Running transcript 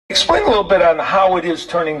Explain a little bit on how it is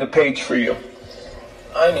turning the page for you.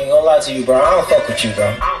 I ain't even gonna lie to you, bro. I don't fuck with you, bro.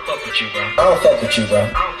 I don't fuck with you, bro. I don't fuck with you, bro.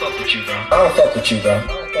 I don't fuck with you, bro. I don't fuck with you, bro.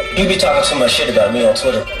 You be talking too much shit about me on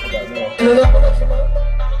Twitter. Nigga, I'ma let you know.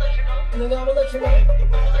 Nigga, I'ma let you know.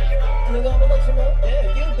 Nigga, I'ma let you know.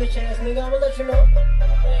 Yeah, you bitch ass nigga, I'ma let you know.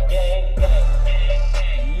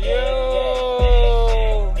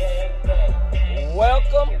 Yo,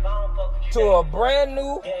 welcome to a brand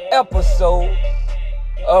new episode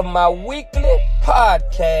of my weekly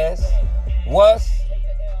podcast, What's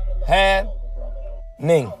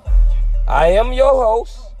Happening? I am your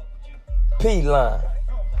host, P-Line.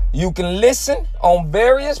 You can listen on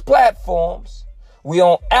various platforms. We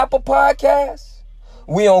on Apple Podcasts,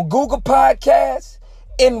 we on Google Podcasts,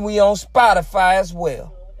 and we on Spotify as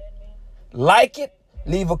well. Like it,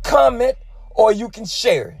 leave a comment, or you can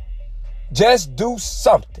share it. Just do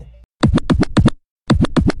something.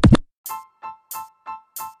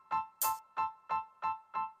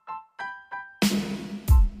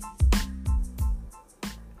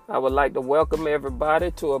 I would like to welcome everybody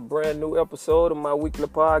to a brand new episode of my weekly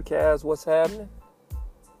podcast, What's Happening?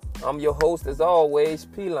 I'm your host, as always,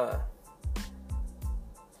 P-Line.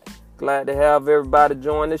 Glad to have everybody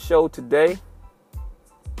join the show today.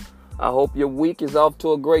 I hope your week is off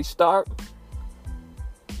to a great start.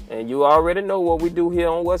 And you already know what we do here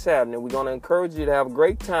on What's Happening. We're going to encourage you to have a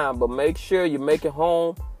great time, but make sure you make it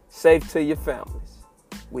home safe to your families.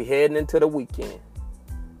 We heading into the weekend.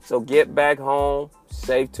 So get back home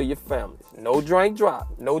safe to your families. No drunk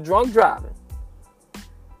driving.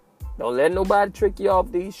 Don't let nobody trick you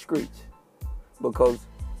off these streets. Because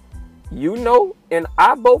you know, and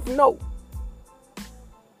I both know,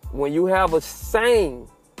 when you have a sane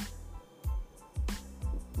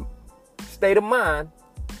state of mind,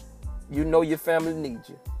 you know your family needs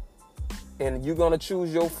you. And you're going to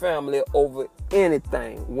choose your family over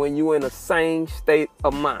anything when you're in a sane state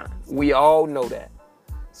of mind. We all know that.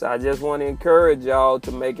 So I just want to encourage y'all to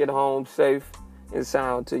make it home safe and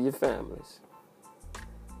sound to your families.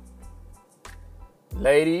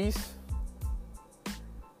 Ladies,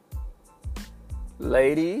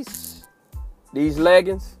 these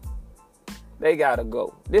leggings, they gotta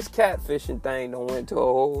go. This catfishing thing done went to a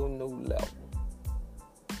whole new level.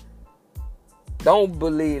 Don't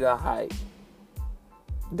believe the hype.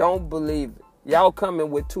 Don't believe it. Y'all coming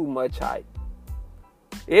with too much hype.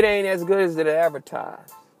 It ain't as good as it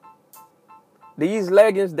advertised. These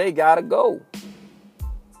leggings, they gotta go.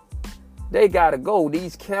 They gotta go.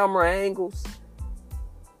 These camera angles.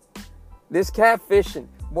 This catfishing.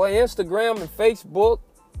 Boy, Instagram and Facebook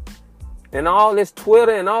and all this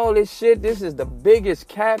Twitter and all this shit, this is the biggest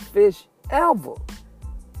catfish ever.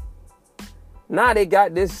 Now they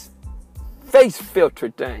got this face filter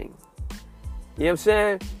thing. You know what I'm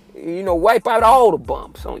saying? You know, wipe out all the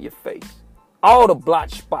bumps on your face. All the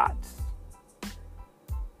blotch spots.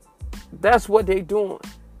 That's what they doing.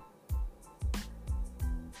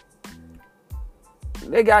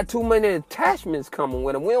 They got too many attachments coming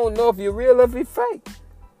with them. We don't know if you're real or if you're fake.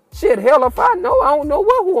 Shit, hell if I know. I don't know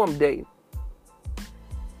who I'm dating.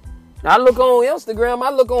 I look on Instagram. I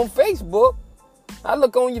look on Facebook. I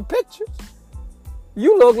look on your pictures.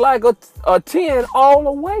 You look like a 10 all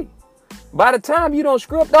the way. By the time you don't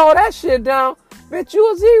script all that shit down, bitch,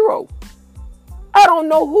 you a 0. I don't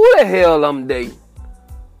know who the hell I'm dating.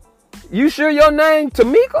 You sure your name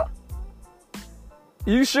Tamika?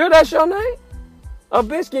 You sure that's your name? A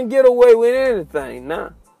bitch can get away with anything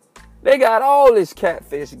now. They got all this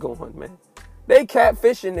catfish going, man. They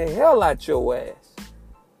catfishing the hell out your ass.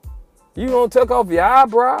 You gonna take off your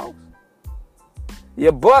eyebrows?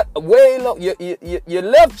 Your butt way low, your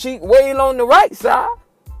left cheek way on the right side.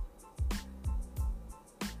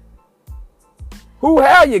 Who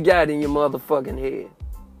hell you got in your motherfucking head?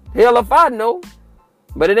 Hell if I know.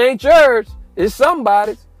 But it ain't yours. It's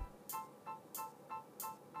somebody's.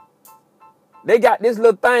 They got this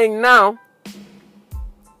little thing now.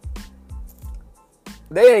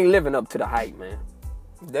 They ain't living up to the hype, man.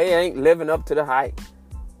 They ain't living up to the hype.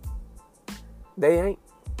 They ain't.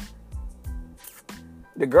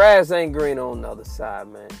 The grass ain't green on the other side,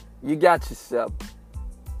 man. You got yourself.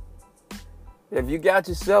 If you got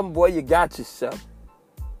yourself, boy, you got yourself.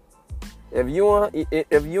 If you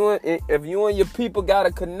and your people got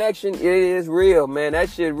a connection, it is real, man. That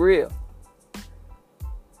shit real.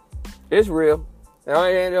 It's real. There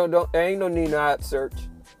ain't no need to out-search.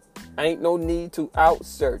 Ain't no need to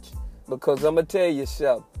out-search. Because I'm going to tell you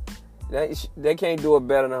something. They can't do it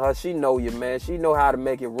better than her. She know you, man. She know how to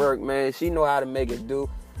make it work, man. She know how to make it do.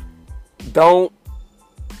 Don't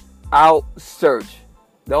out-search.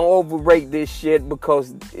 Don't overrate this shit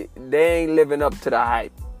because they ain't living up to the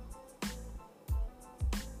hype.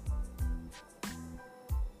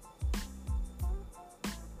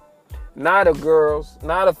 Now the girls,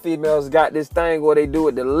 now the females got this thing where they do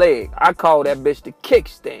with the leg. I call that bitch the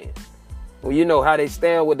kickstand. Well, you know how they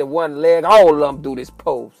stand with the one leg. All of them do this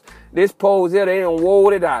pose. This pose here, they done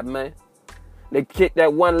wore it out, man. They kick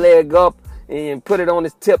that one leg up and put it on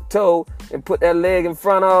his tiptoe and put that leg in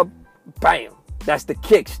front of, bam. That's the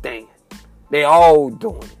kickstand. They all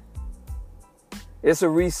doing it. It's a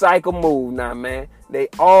recycle move now, man. They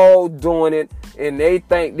all doing it, and they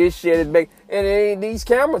think this shit is big. And it ain't these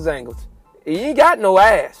cameras angles. He ain't got no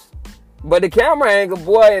ass. But the camera angle,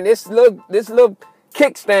 boy, and this little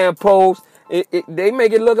kickstand pose, they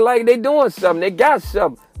make it look like they doing something. They got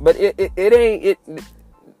something. But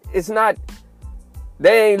it's not,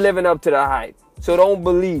 they ain't living up to the hype. So don't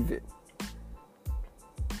believe it.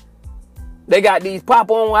 They got these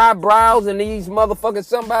pop-on eyebrows and these motherfuckers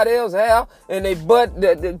somebody else have, and they butt,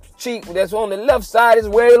 the cheek that's on the left side is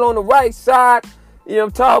way on the right side. You know what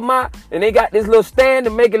I'm talking about? And they got this little stand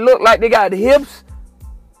to make it look like they got the hips.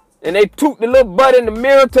 And they toot the little butt in the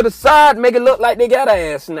mirror to the side, make it look like they got an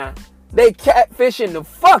ass now. They catfishing the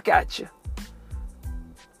fuck out you.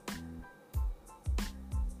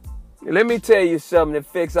 Let me tell you something to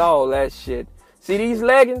fix all that shit. See these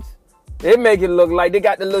leggings? They make it look like they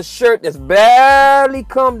got the little shirt that's barely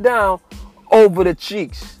come down over the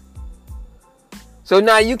cheeks. So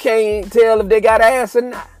now you can't tell if they got ass or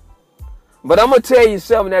not. But I'm going to tell you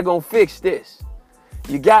something that's going to fix this.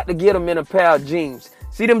 You got to get them in a pair of jeans.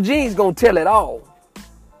 See, them jeans going to tell it all.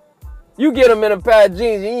 You get them in a pair of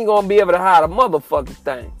jeans, you ain't going to be able to hide a motherfucking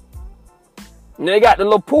thing. And they got the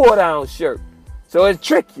little pull down shirt. So it's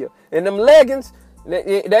trickier. And them leggings,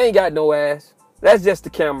 they ain't got no ass. That's just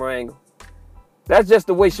the camera angle. That's just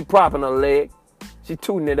the way she propping her leg. She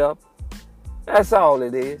tooting it up. That's all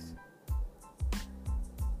it is.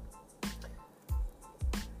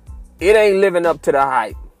 It ain't living up to the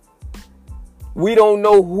hype. We don't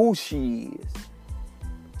know who she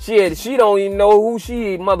is. She don't even know who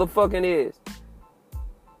she motherfucking is.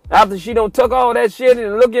 After she done took all that shit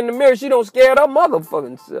and look in the mirror, she don't scared her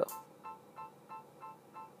motherfucking self.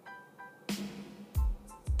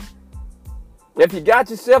 If you got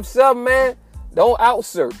yourself something, man, don't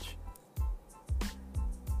outsearch.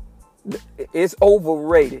 It's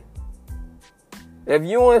overrated. If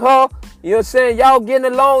you and her, you know what I'm saying, y'all getting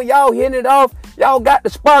along, y'all hitting it off, y'all got the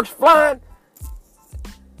sparks flying,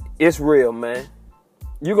 it's real, man.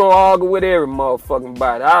 You gonna argue with every motherfucking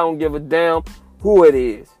body. I don't give a damn who it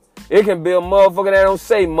is. It can be a motherfucker that don't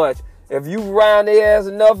say much. If you round their ass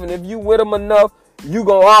enough and if you with them enough, you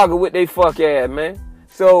gonna argue with they fuck ass, man.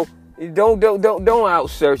 So don't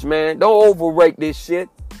outsearch, man. Don't overrate this shit.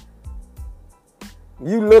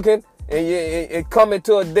 You looking and it coming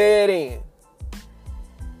to a dead end.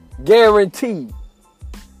 Guaranteed.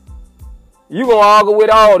 You gonna argue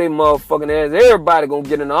with all them motherfucking ass. Everybody gonna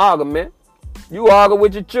get in an argument. You argue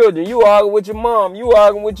with your children. You argue with your mom. You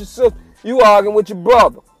arguing with your sister. You arguing with your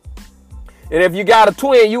brother. And if you got a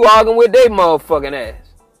twin, you arguing with their motherfucking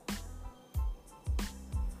ass.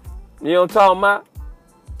 You know what I'm talking about?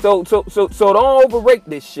 So don't overrate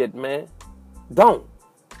this shit, man. Don't.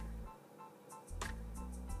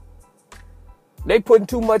 They putting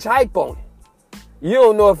too much hype on it. You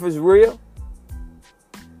don't know if it's real.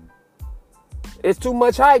 It's too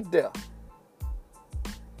much hype there.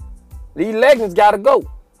 These leggings gotta go.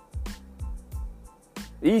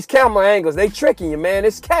 These camera angles, they tricking you, man.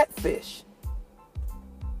 It's catfish.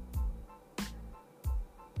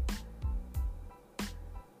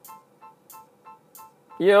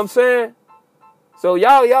 You know what I'm saying? So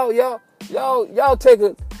y'all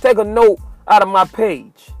take a note out of my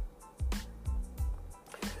page.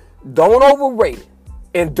 Don't overrate it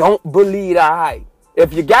and don't believe the hype.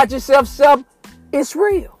 If you got yourself something, it's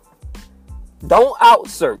real. Don't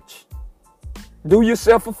outsearch. Do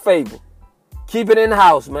yourself a favor. Keep it in the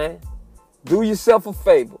house, man. Do yourself a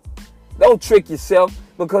favor. Don't trick yourself,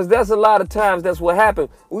 because that's a lot of times that's what happens.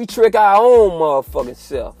 We trick our own motherfucking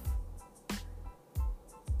self.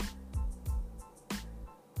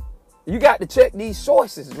 You got to check these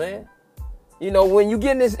sources, man. You know, when you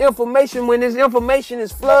getting this information, when this information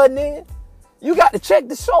is flooding in, you got to check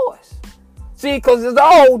the source. See, because there's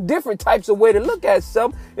all different types of way to look at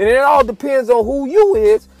something, and it all depends on who you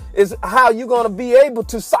is how you're going to be able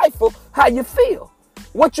to cipher how you feel.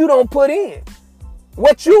 What you don't put in.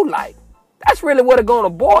 What you like. That's really what it's going to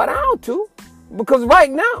boil down to. Because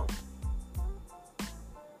right now,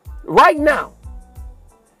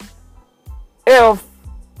 if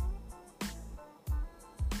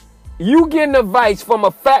you getting advice from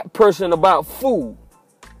a fat person about food,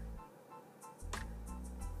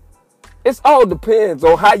 it all depends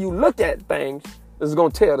on how you look at things. This is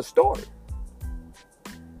going to tell the story.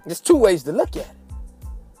 There's two ways to look at it.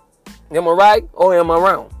 Am I right or am I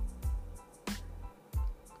wrong?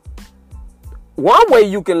 One way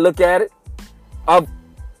you can look at it,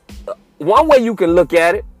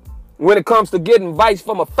 when it comes to getting advice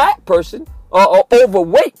from a fat person or an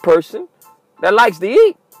overweight person that likes to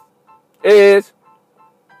eat is,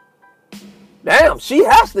 damn, she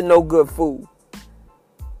has to know good food.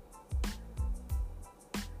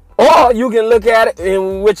 Or you can look at it,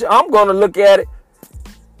 in which I'm going to look at it,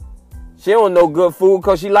 she don't know good food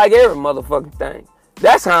because she like every motherfucking thing.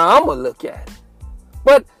 That's how I'm going to look at it.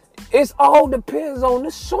 But it all depends on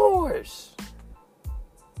the source.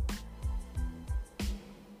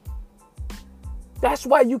 That's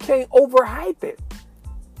why you can't overhype it.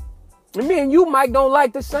 Me and you, Mike, don't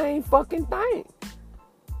like the same fucking thing.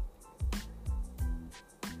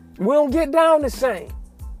 We don't get down the same.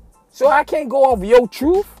 So I can't go off your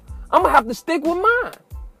truth. I'm going to have to stick with mine.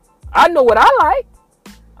 I know what I like.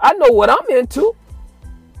 I know what I'm into.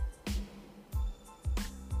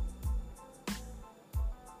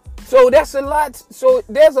 So that's a lot. So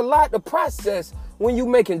there's a lot to process when you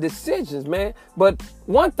making decisions, man. But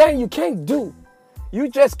one thing you can't do, you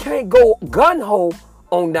just can't go gun-ho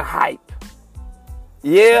on the hype.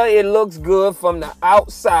 Yeah, it looks good from the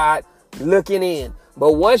outside looking in.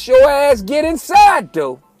 But once your ass get inside,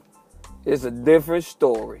 though, it's a different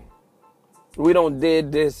story. We done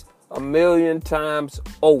did this a million times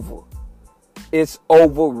over. It's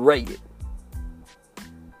overrated.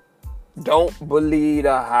 Don't believe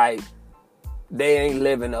the hype. They ain't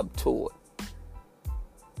living up to it.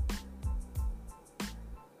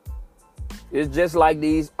 It's just like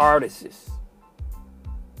these artists.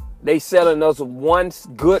 They selling us one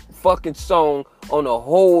good fucking song on a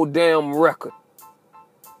whole damn record.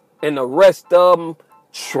 And the rest of them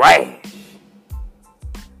trash.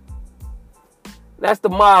 That's the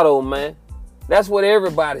motto, man. That's what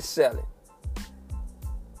everybody's selling.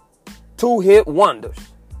 2-hit wonders.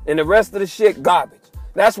 And the rest of the shit garbage.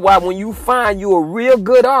 That's why when you find you a real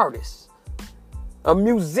good artist, a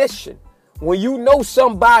musician, when you know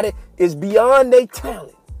somebody is beyond their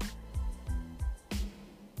talent,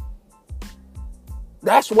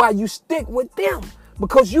 that's why you stick with them.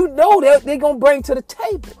 Because you know that they're going to bring to the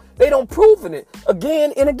table. They don't proving it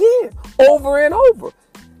again and again, over and over.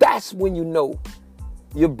 That's when you know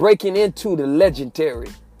you're breaking into the legendary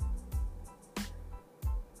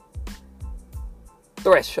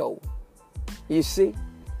threshold. You see?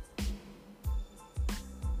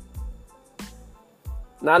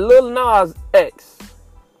 Now, Lil Nas X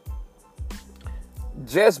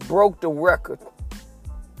just broke the record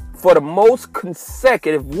for the most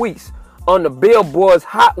consecutive weeks on the Billboard's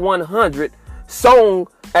Hot 100 song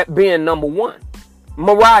at being number one.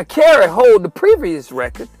 Mariah Carey hold the previous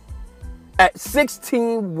record at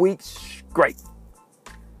 16 weeks straight.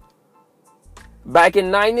 Back in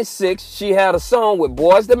 96, she had a song with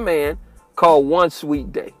Boyz II Men called One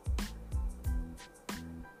Sweet Day.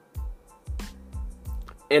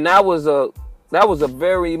 And that was a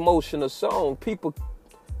very emotional song. People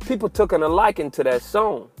took a liking to that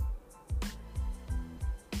song.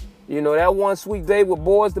 You know, that One Sweet Day with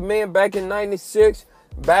Boyz II Men back in 96,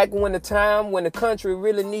 back when the time when the country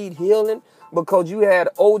really need healing, because you had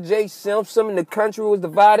O.J. Simpson and the country was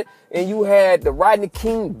divided, and you had the Rodney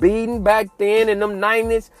King beating back then in them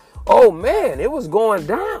 90s. Oh man, it was going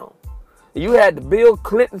down. You had the Bill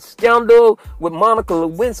Clinton scandal with Monica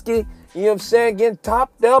Lewinsky, you know what I'm saying, getting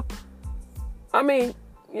topped up. I mean,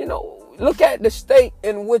 you know, look at the state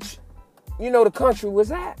in which, you know, the country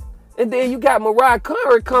was at. And then you got Mariah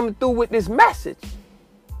Carey coming through with this message.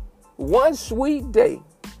 One Sweet Day.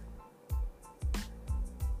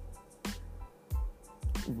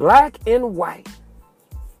 Black and white.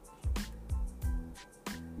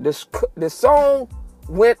 The song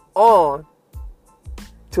went on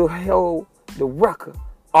to hold the record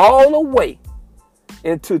all the way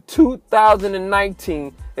into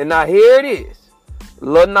 2019. And now here it is.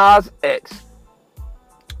 Lil Nas X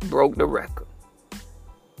broke the record.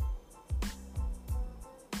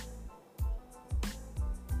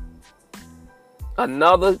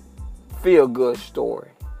 Another feel-good story.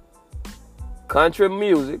 Country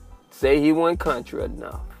music say he wasn't country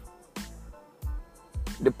enough.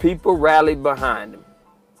 The people rallied behind him.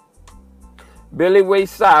 Billy Ray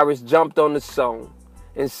Cyrus jumped on the song.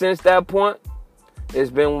 And since that point,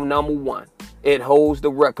 it's been number one. It holds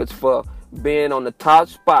the records for being on the top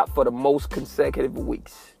spot for the most consecutive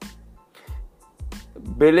weeks.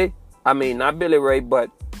 Not Billy Ray,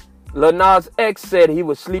 but Lil Nas X said he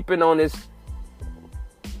was sleeping on his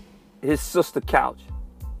sister's couch.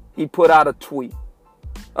 He put out a tweet.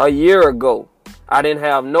 A year ago, I didn't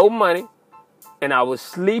have no money. and I was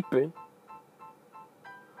sleeping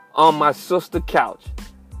on my sister's couch.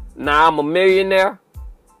 Now I'm a millionaire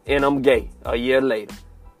and I'm gay a year later.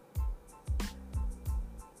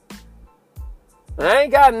 I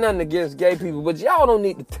ain't got nothing against gay people, but y'all don't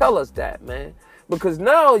need to tell us that, man. Because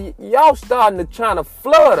now y'all starting to trying to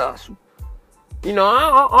flood us. You know,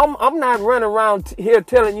 I'm not running around here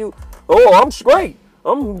telling you, oh, I'm straight.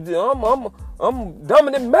 I'm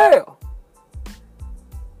dominant male.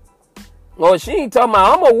 Well, she ain't talking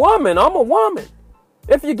about I'm a woman. I'm a woman.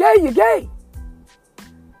 If you're gay, you're gay.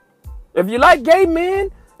 If you like gay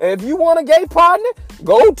men, if you want a gay partner,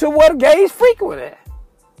 go to where gays frequent at.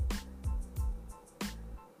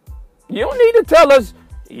 You don't need to tell us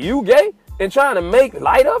you gay and trying to make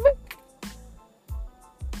light of it.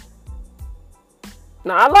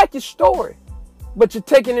 Now, I like your story, but you're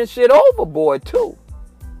taking this shit overboard, too.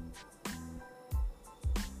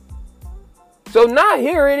 So now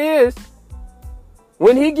here it is,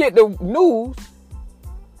 when he get the news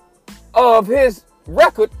of his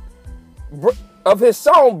record, of his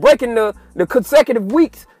song breaking the consecutive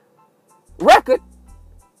weeks record,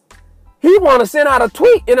 he want to send out a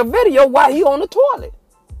tweet in a video while he on the toilet.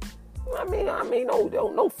 I mean,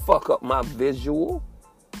 don't fuck up my visual.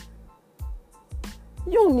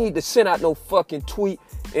 You don't need to send out no fucking tweet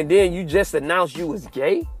and then you just announce you was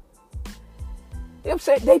gay. You know what I'm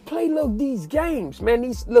saying? They play these games, man,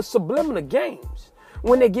 these little subliminal games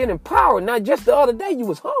when they get empowered. Now, just the other day, you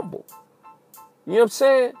was humble. You know what I'm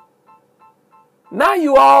saying? Now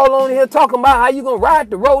you all on here talking about how you gonna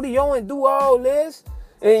ride the rodeo and do all this.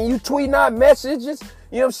 And you tweeting out messages,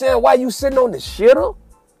 you know what I'm saying, while you sitting on the shitter.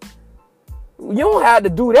 You don't have to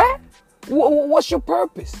do that. What's your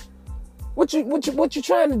purpose? What you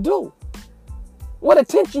trying to do? What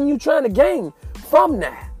attention you trying to gain from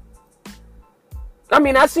that? I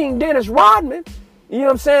mean, I seen Dennis Rodman, you know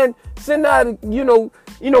what I'm saying, send out, you know,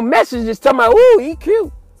 messages talking about, ooh, he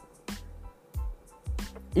cute.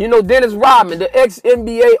 You know, Dennis Rodman, the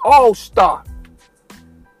ex-NBA All-Star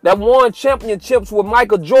that won championships with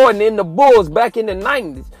Michael Jordan in the Bulls back in the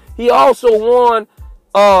 90s. He also won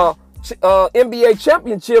NBA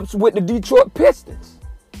championships with the Detroit Pistons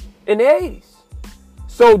in the 80s.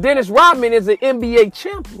 So Dennis Rodman is an NBA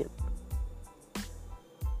champion.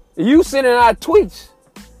 You sending out tweets.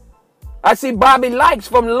 I see Bobby Likes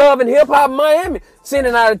from Love and Hip Hop Miami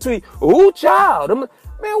sending out a tweet. Ooh, child. Man,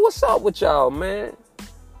 what's up with y'all, man?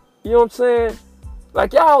 You know what I'm saying?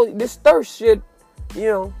 Like, y'all, this thirst shit, you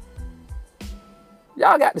know,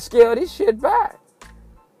 y'all got to scale this shit back.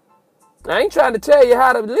 I ain't trying to tell you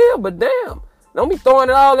how to live, but damn, don't be throwing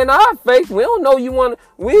it all in our face. We don't know you want to,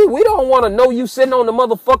 we don't want to know you sitting on the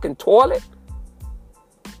motherfucking toilet.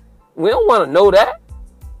 We don't want to know that.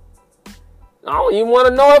 I don't even want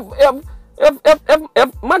to know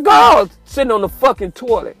if my God's sitting on the fucking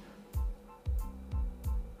toilet.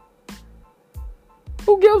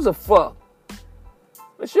 Who gives a fuck?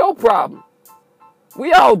 It's your problem.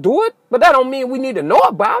 We all do it, but that don't mean we need to know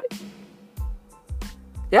about it.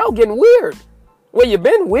 Y'all getting weird. Well, you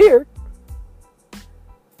been weird.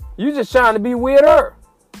 You just trying to be weirder.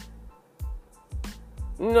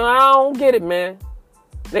 No, I don't get it, man.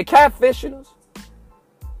 They catfishing us.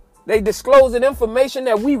 They disclosing information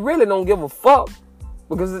that we really don't give a fuck.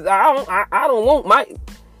 Because I don't want my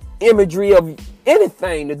imagery of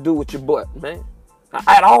anything to do with your butt, man.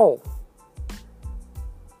 At all.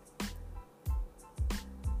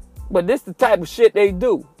 But this the type of shit they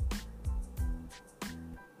do.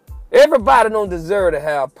 Everybody don't deserve to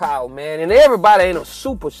have power, man. And everybody ain't a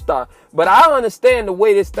superstar. But I understand the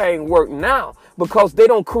way this thing work now. Because they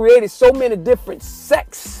don't created so many different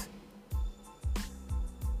sects.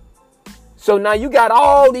 So now you got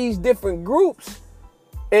all these different groups.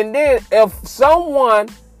 And then if someone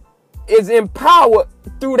is empowered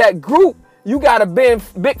through that group, you got a big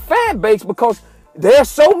fan base because there's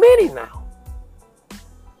so many now.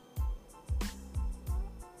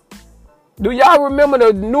 Do y'all remember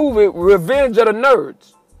the movie Revenge of the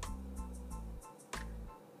Nerds?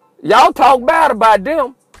 Y'all talk bad about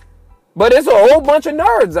them, but there's a whole bunch of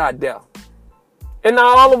nerds out there. And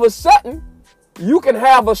now all of a sudden, you can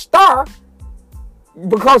have a star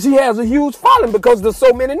because he has a huge following because there's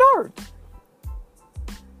so many nerds.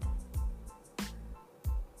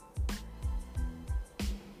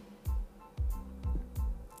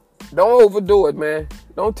 Don't overdo it, man.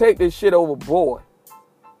 Don't take this shit overboard.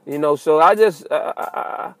 You know, so I just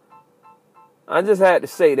had to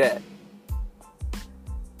say that.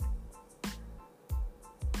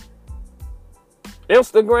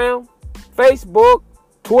 Instagram, Facebook,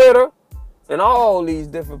 Twitter, and all these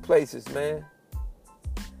different places, man.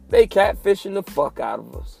 They catfishing the fuck out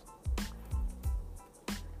of us.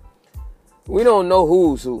 We don't know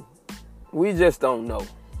who's who. We just don't know.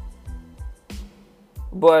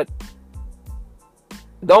 But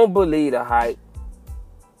don't believe the hype.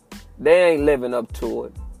 They ain't living up to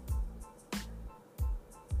it.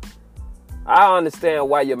 I understand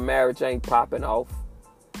why your marriage ain't popping off.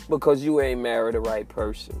 Because you ain't married the right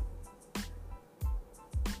person.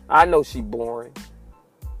 I know she boring.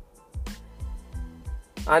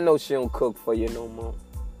 I know she don't cook for you no more.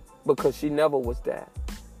 Because she never was that.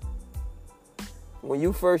 When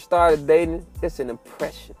you first started dating, it's an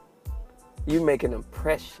impression. You make an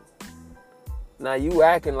impression. Now you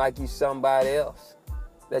acting like you somebody else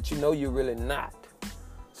that you know you're really not.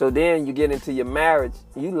 So then you get into your marriage,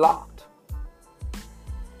 you locked.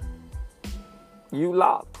 You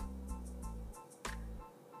locked.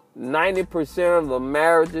 90% of the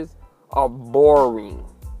marriages are boring.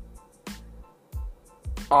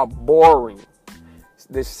 Are boring.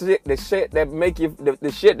 The shit that make you,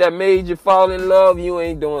 the shit that made you fall in love, you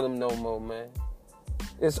ain't doing them no more, man.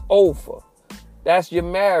 It's over. That's your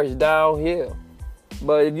marriage down here.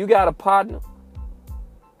 But if you got a partner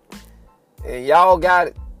and y'all got,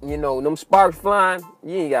 them sparks flying,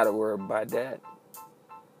 you ain't got to worry about that.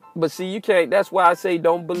 But see, you can't. That's why I say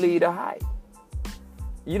don't believe the hype.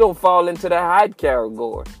 You don't fall into the hype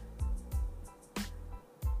category.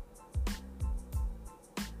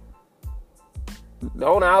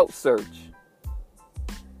 Don't outsearch.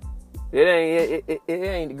 It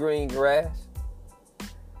ain't the green grass.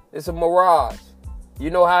 It's a mirage.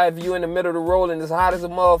 You know how if you in the middle of the road and it's hot as a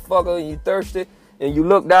motherfucker and you thirsty and you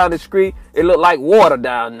look down the street, it look like water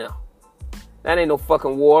down there. That ain't no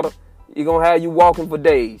fucking water. You're gonna have you walking for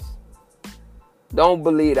days. Don't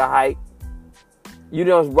believe the hype. You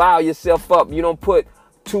don't rile yourself up. You don't put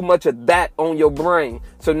too much of that on your brain.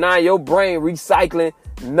 So now your brain recycling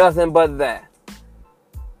nothing but that.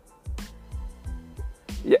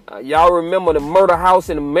 Y'all remember the murder house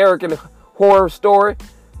in American Horror Story?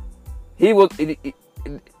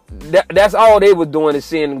 That's all they was doing is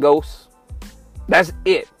seeing ghosts. That's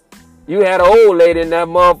it. You had an old lady in that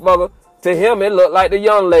motherfucker. To him, it looked like the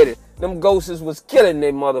young lady. Them ghosts was killing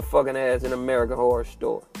their motherfucking ass in American Horror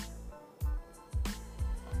Story.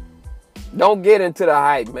 Don't get into the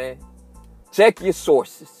hype, man. Check your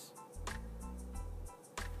sources.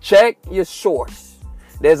 Check your source.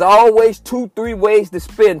 There's always 2-3 ways to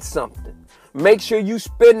spend something. Make sure you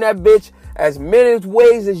spend that bitch as many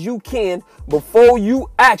ways as you can before you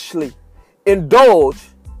actually indulge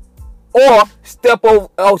or step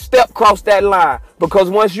across that line.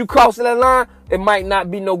 Because once you cross that line, it might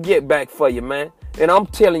not be no get back for you, man. And I'm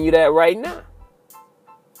telling you that right now.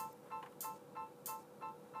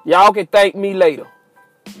 Y'all can thank me later.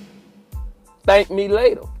 Thank me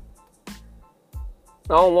later.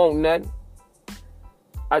 I don't want nothing.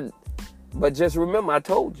 But just remember, I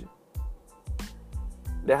told you.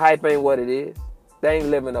 The hype ain't what it is. They ain't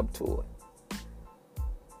living up to it.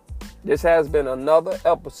 This has been another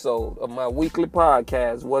episode of my weekly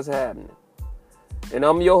podcast, What's Happening? And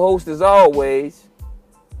I'm your host as always,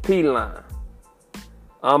 P-Line.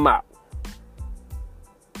 I'm out.